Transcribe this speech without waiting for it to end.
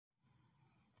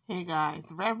Hey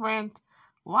guys, Reverend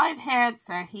Whitehead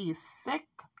said he's sick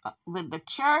with the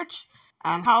church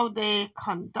and how they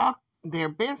conduct their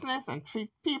business and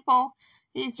treat people.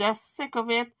 He's just sick of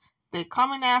it. They're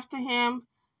coming after him.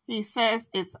 He says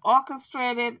it's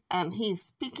orchestrated and he's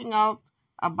speaking out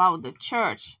about the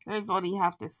church. Here's what he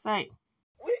have to say.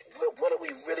 What are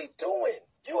we really doing?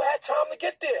 You had time to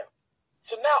get there.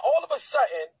 So now all of a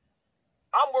sudden,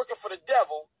 I'm working for the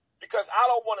devil because I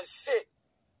don't want to sit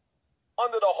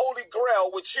under the Holy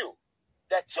Grail with you.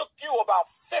 That took you about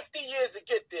 50 years to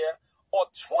get there or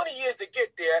 20 years to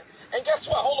get there. And guess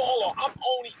what? Hold on. I'm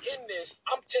only in this.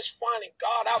 I'm just finding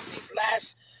God out these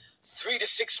last 3 to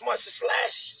 6 months, this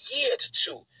last year to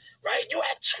two, right? You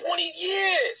had 20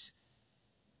 years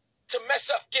to mess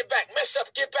up, get back, mess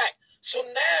up, get back. So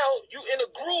now you in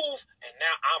a groove and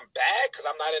now I'm bad because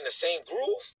I'm not in the same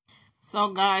groove. So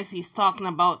guys, he's talking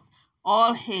about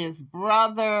all his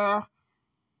brother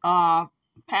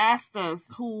pastors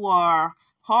who are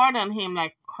hard on him,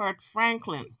 like Kurt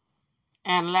Franklin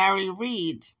and Larry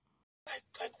Reed.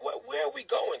 Where are we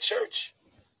going, church?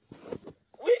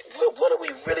 What are we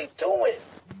really doing?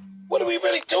 What are we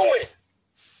really doing?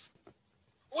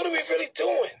 What are we really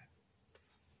doing?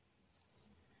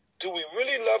 Do we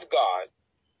really love God,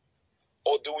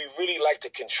 or do we really like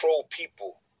to control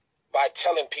people by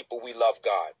telling people we love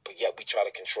God, but yet we try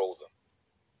to control them?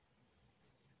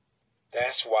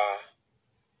 That's why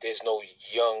there's no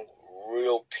young,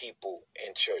 real people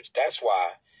in church. That's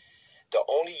why the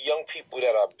only young people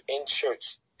that are in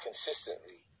church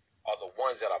consistently are the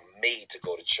ones that are made to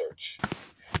go to church.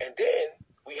 And then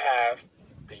we have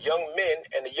the young men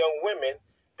and the young women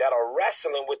that are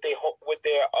wrestling with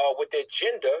their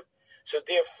gender. So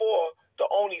therefore, the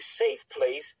only safe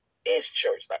place is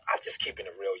church. Like, I'm just keeping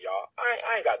it real, y'all.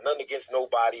 I ain't got nothing against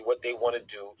nobody, what they want to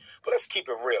do, but let's keep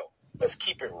it real. Let's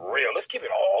keep it real. Let's keep it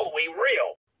all the way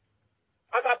real.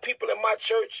 I got people in my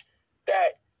church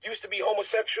that used to be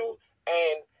homosexual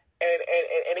and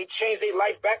they changed their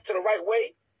life back to the right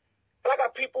way. And I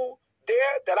got people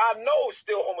there that I know is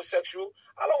still homosexual.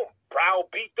 I don't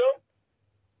browbeat them,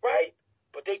 right?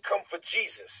 But they come for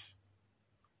Jesus.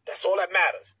 That's all that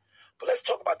matters. But let's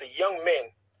talk about the young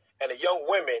men and the young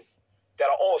women that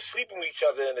are all sleeping with each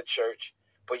other in the church,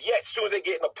 but yet as soon as they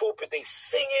get in the pulpit, they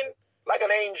singing like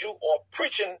an angel or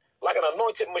preaching like an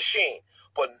anointed machine,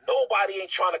 but nobody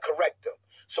ain't trying to correct them.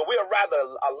 So we'd rather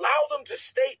allow them to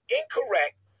stay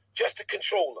incorrect just to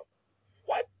control them.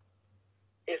 What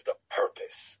is the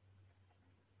purpose?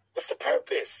 What's the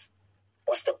purpose?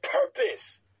 What's the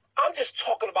purpose? I'm just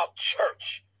talking about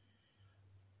church.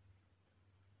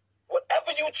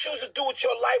 Whatever you choose to do with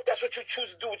your life, that's what you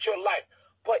choose to do with your life.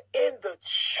 But in the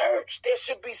church, there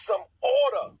should be some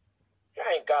order. Y'all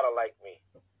ain't gotta like me.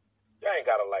 Y'all ain't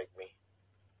gotta like me.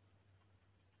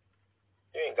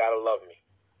 You ain't gotta love me.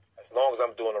 As long as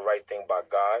I'm doing the right thing by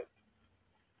God,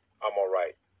 I'm all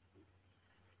right.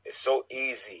 It's so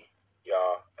easy,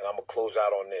 y'all, and I'm gonna close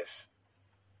out on this.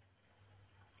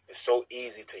 It's so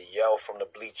easy to yell from the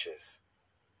bleachers,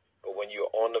 but when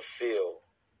you're on the field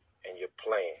and you're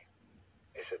playing,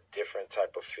 it's a different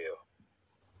type of feel.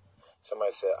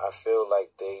 Somebody said, I feel like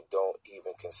they don't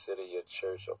even consider your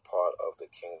church a part of the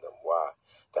kingdom. Why?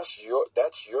 That's your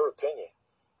opinion.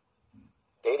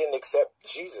 They didn't accept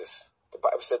Jesus. The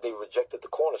Bible said they rejected the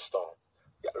cornerstone.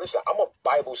 Yeah, listen, I'm a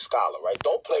Bible scholar, right?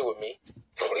 Don't play with me.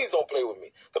 Please don't play with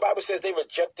me. The Bible says they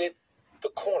rejected the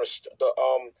cornerstone,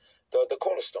 the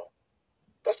cornerstone.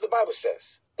 That's what the Bible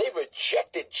says. They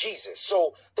rejected Jesus.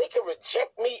 So they can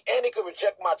reject me and they can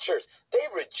reject my church. They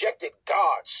rejected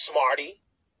God, smarty.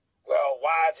 Well,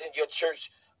 why isn't your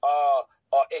church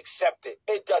accepted?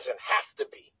 It doesn't have to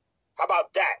be. How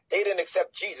about that? They didn't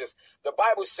accept Jesus. The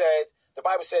Bible said,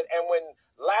 and when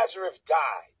Lazarus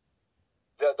died,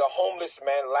 the homeless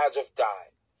man Lazarus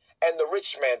died, and the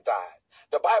rich man died.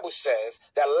 The Bible says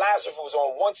that Lazarus was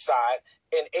on one side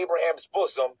in Abraham's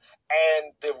bosom,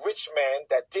 and the rich man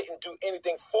that didn't do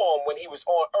anything for him when he was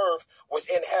on earth was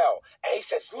in hell. And he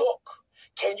says, look,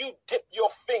 can you dip your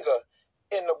finger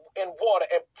in water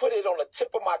and put it on the tip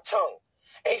of my tongue?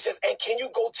 And he says, and can you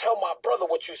go tell my brother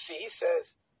what you see? He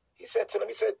said to them,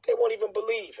 they won't even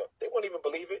believe him. They won't even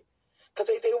believe it, because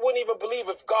they wouldn't even believe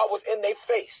if God was in their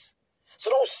face. So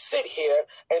don't sit here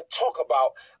and talk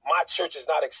about my church is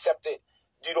not accepted.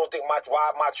 You don't think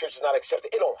why my church is not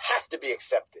accepted? It don't have to be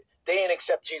accepted. They ain't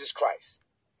accept Jesus Christ.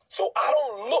 So I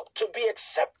don't look to be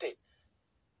accepted.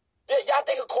 Y'all,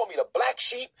 they can call me the black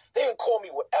sheep. They can call me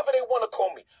whatever they want to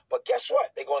call me. But guess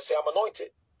what? They're going to say I'm anointed.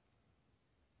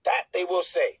 That they will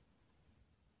say.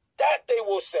 That they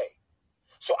will say.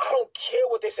 So I don't care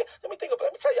what they say. Let me tell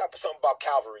y'all something about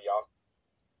Calvary, y'all.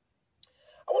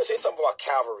 I want want to say something about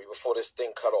Calvary before this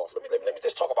thing cut off. Let me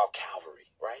just talk about Calvary,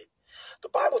 right? The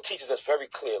Bible teaches us very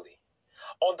clearly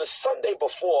on the Sunday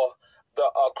before the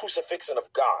crucifixion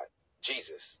of God,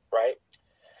 Jesus, right?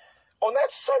 On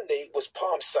that Sunday was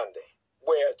Palm Sunday,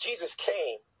 where Jesus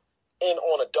came in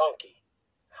on a donkey.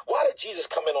 Why did Jesus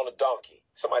come in on a donkey?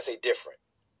 Somebody say different.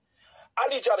 I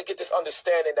need y'all to get this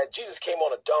understanding that Jesus came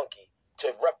on a donkey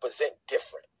to represent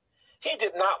different. He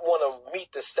did not want to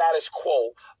meet the status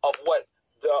quo of what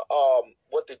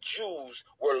the Jews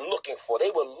were looking for.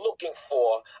 They were looking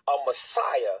for a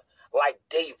Messiah like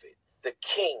David, the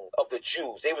king of the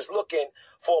Jews. They was looking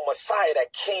for a Messiah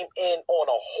that came in on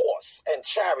a horse and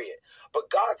chariot.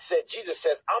 But God said, Jesus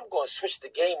says, I'm going to switch the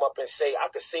game up and say I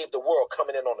could save the world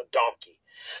coming in on a donkey.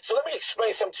 So let me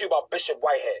explain something to you about Bishop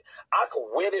Whitehead. I could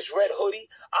wear this red hoodie.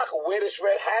 I could wear this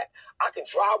red hat. I can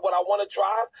drive what I want to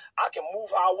drive. I can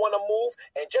move how I want to move.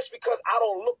 And just because I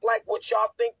don't look like what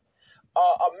y'all think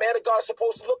a man of God is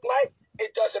supposed to look like,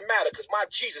 it doesn't matter because my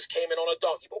Jesus came in on a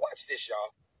donkey. But watch this,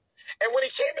 y'all. And when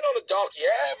he came in on a donkey,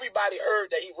 everybody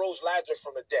heard that he rose Lazarus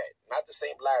from the dead. Not the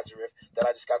same Lazarus that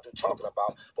I just got through talking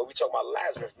about, but we talking about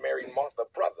Lazarus, Mary and Martha,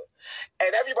 brother.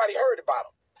 And everybody heard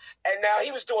about him. And now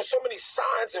he was doing so many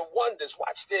signs and wonders.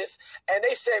 Watch this. And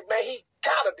they said, man, he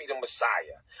gotta be the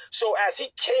Messiah. So as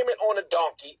he came in on a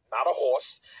donkey, not a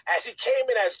horse, as he came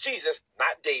in as Jesus,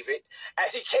 not David,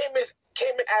 as he came in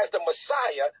as the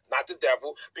Messiah, not the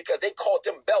devil, because they called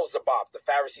him Beelzebub, the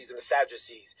Pharisees and the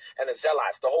Sadducees and the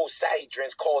Zealots, the whole Sanhedrin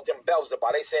called him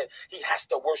Beelzebub. They said he has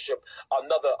to worship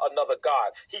another God.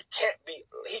 He can't be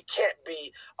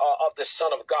of the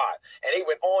Son of God. And they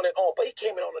went on and on, but he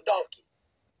came in on a donkey.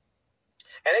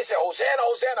 And they said, Hosanna,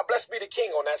 Hosanna, blessed be the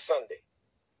King on that Sunday.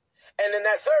 And then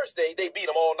that Thursday, they beat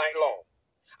him all night long.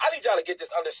 I need y'all to get this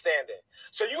understanding.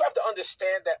 So you have to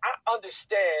understand that I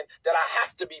understand that I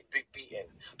have to be beaten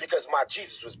because my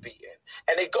Jesus was beaten.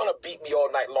 And they're going to beat me all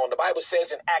night long. The Bible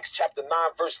says in Acts chapter 9,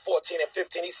 verse 14 and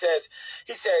 15, he says,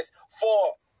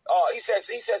 for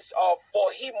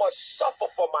he must suffer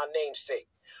for my name's sake,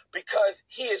 because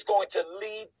he is going to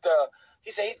lead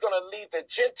he's going to lead the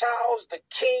Gentiles, the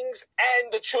kings,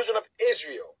 and the children of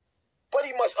Israel. But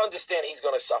he must understand he's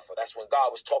going to suffer. That's when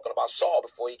God was talking about Saul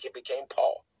before he became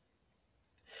Paul.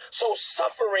 So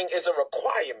suffering is a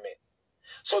requirement.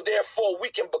 So therefore we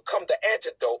can become the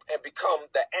antidote and become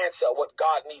the answer of what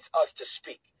God needs us to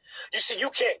speak. You see,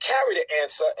 you can't carry the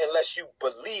answer unless you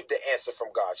believe the answer from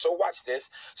God. So watch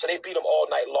this. So they beat him all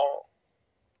night long.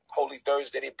 Holy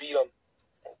Thursday, they beat him.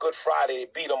 On Good Friday, they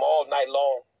beat him all night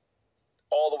long,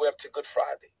 all the way up to Good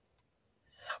Friday.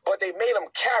 But they made him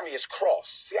carry his cross.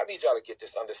 See, I need y'all to get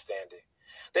this understanding.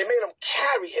 They made him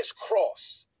carry his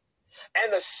cross.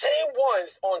 And the same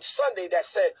ones on Sunday that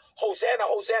said, Hosanna,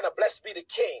 Hosanna, blessed be the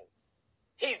King,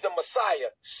 he's the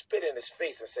Messiah, spit in his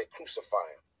face and said, crucify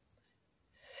him.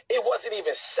 It wasn't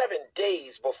even 7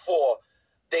 days before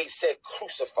they said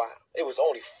crucify him. It was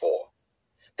only 4.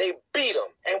 They beat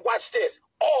him. And watch this.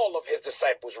 All of his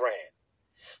disciples ran.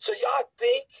 So y'all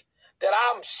think that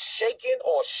I'm shaking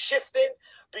or shifting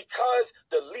because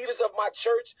the leaders of my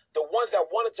church, the ones that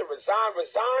wanted to resign,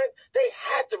 they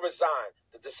had to resign.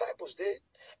 The disciples did.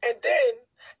 And then,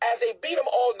 as they beat him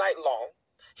all night long,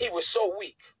 he was so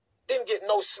weak, didn't get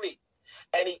no sleep.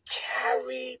 And he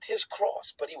carried his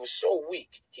cross, but he was so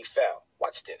weak, he fell.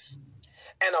 Watch this.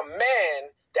 And a man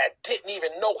that didn't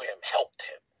even know him helped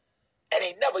him. And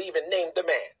he never even named the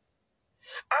man.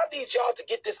 I need y'all to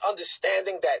get this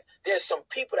understanding that there's some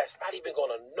people that's not even going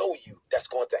to know you that's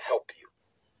going to help you.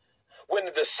 When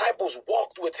the disciples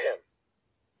walked with him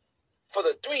for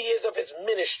the 3 years of his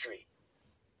ministry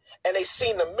and they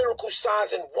seen the miracle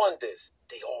signs and wonders,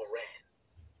 they all ran.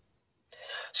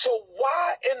 So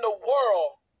why in the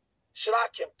world should I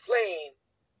complain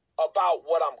about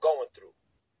what I'm going through?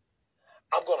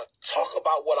 I'm going to talk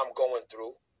about what I'm going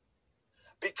through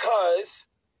because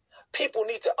people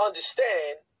need to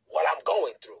understand what I'm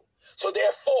going through. So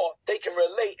therefore, they can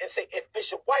relate and say, if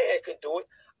Bishop Whitehead can do it,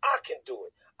 I can do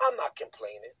it. I'm not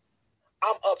complaining.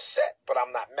 I'm upset, but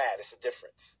I'm not mad. It's a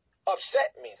difference.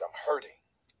 Upset means I'm hurting.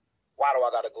 Why do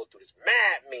I got to go through this?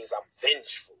 Mad means I'm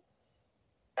vengeful.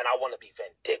 And I want to be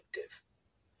vindictive.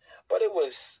 But it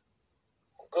was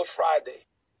on Good Friday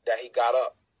that he got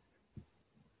up.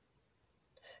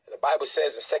 And the Bible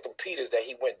says in 2 Peter that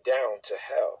he went down to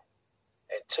hell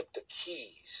and took the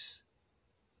keys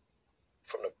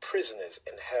from the prisoners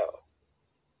in hell.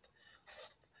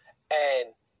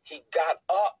 And he got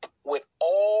up with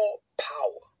all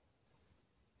power.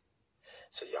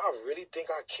 So y'all really think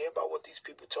I care about what these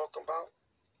people talking about?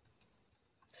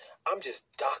 I'm just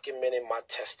documenting my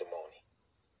testimony.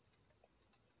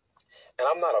 And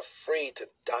I'm not afraid to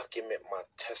document my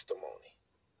testimony.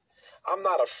 I'm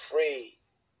not afraid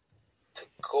to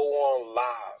go on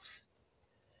live.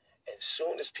 And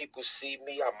soon as people see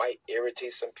me, I might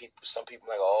irritate some people. Some people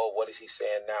like, oh, what is he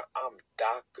saying now? I'm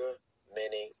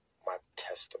documenting my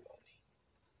testimony.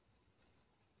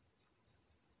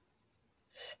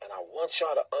 And I want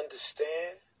y'all to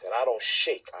understand that I don't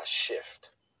shake, I shift.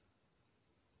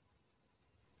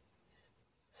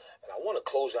 And I want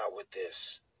to close out with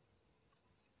this.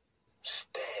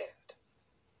 Stand.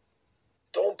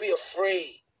 Don't be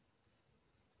afraid.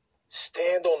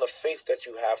 Stand on the faith that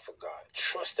you have for God.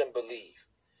 Trust and believe.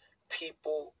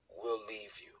 People will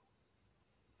leave you.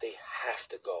 They have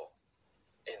to go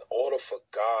in order for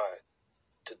God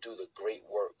to do the great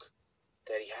work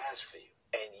that he has for you.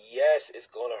 And yes, it's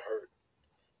going to hurt.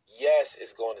 Yes,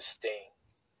 it's going to sting.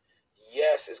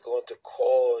 Yes, it's going to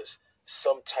cause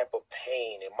some type of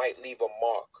pain. It might leave a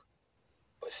mark.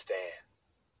 But stand.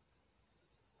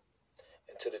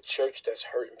 And to the church that's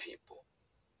hurting people,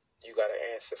 you got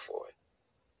to answer for it.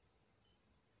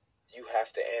 You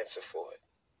have to answer for it.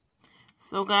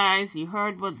 So guys, you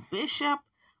heard what Bishop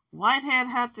Whitehead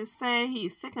had to say.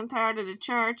 He's sick and tired of the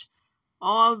church.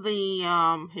 All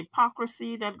the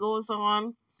hypocrisy that goes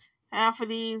on. Half of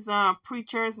these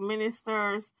preachers,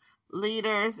 ministers,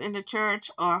 leaders in the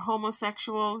church are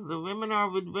homosexuals. The women are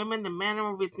with women. The men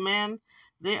are with men.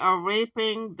 They are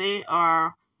raping. They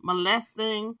are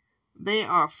molesting. They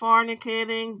are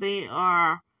fornicating. They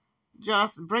are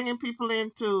just bringing people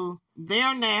into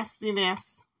their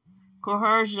nastiness,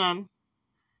 coercion.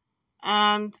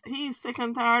 And he's sick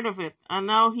and tired of it. And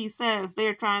now he says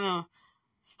they're trying to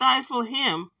stifle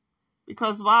him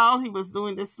because while he was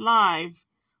doing this live,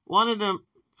 one of the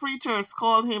preachers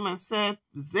called him and said,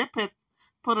 zip it,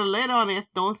 put a lid on it,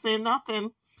 don't say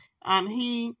nothing. And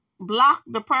he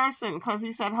blocked the person because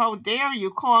he said, how dare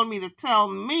you call me to tell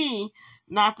me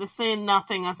not to say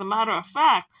nothing? As a matter of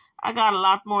fact, I got a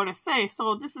lot more to say.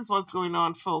 So this is what's going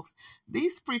on, folks.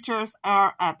 These preachers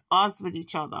are at odds with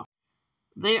each other.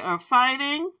 They are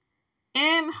fighting,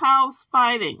 in-house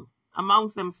fighting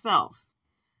amongst themselves.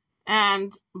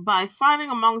 And by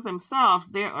fighting amongst themselves,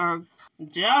 they are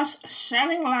just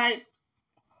shedding light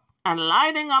and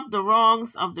lighting up the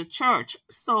wrongs of the church.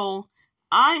 So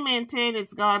I maintain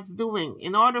it's God's doing.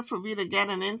 In order for me to get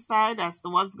an insight as to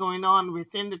what's going on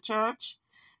within the church,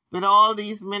 with all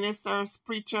these ministers,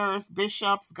 preachers,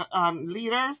 bishops,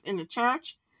 leaders in the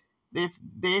church,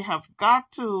 they have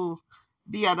got to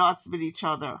be at odds with each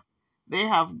other. They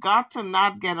have got to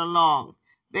not get along.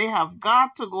 They have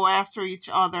got to go after each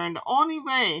other. And the only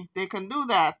way they can do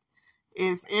that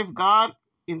is if God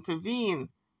intervene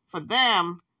for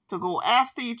them to go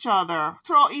after each other,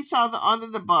 throw each other under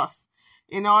the bus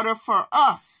in order for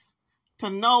us to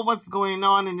know what's going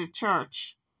on in the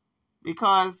church.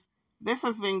 Because this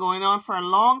has been going on for a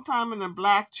long time in the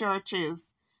black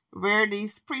churches, where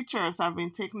these preachers have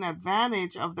been taking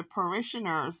advantage of the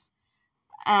parishioners,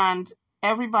 and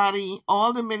everybody,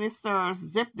 all the ministers,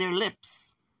 zip their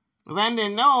lips when they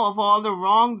know of all the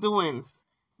wrongdoings,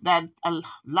 that a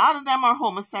lot of them are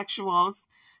homosexuals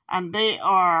and they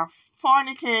are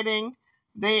fornicating,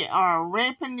 they are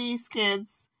raping these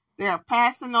kids, they are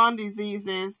passing on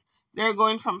diseases, they're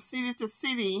going from city to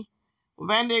city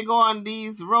when they go on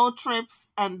these road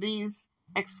trips and these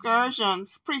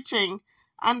excursions preaching,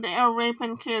 and they are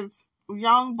raping kids,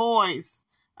 young boys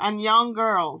and young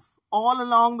girls. All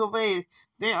along the way,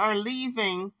 they are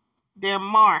leaving their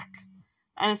mark.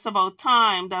 And it's about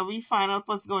time that we find out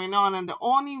what's going on. And the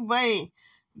only way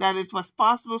that it was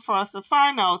possible for us to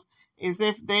find out is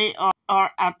if they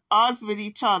are at odds with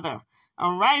each other.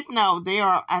 And right now, they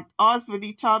are at odds with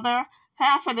each other.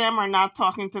 Half of them are not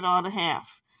talking to the other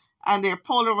half. And they're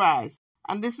polarized.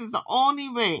 And this is the only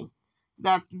way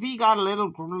that we got a little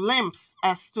glimpse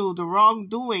as to the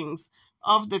wrongdoings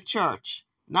of the church.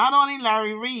 Not only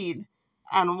Larry Reed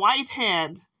and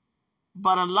Whitehead,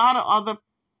 but a lot of other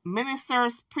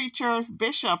ministers, preachers,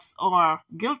 bishops are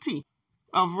guilty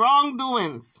of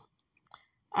wrongdoings.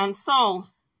 And so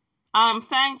I'm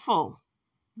thankful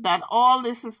that all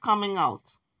this is coming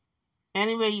out.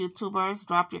 Anyway, YouTubers,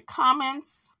 drop your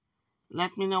comments.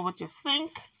 Let me know what you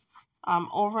think. I'm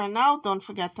over and out. Don't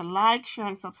forget to like, share,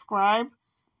 and subscribe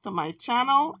to my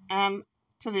channel and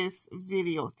to this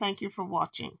video. Thank you for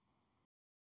watching.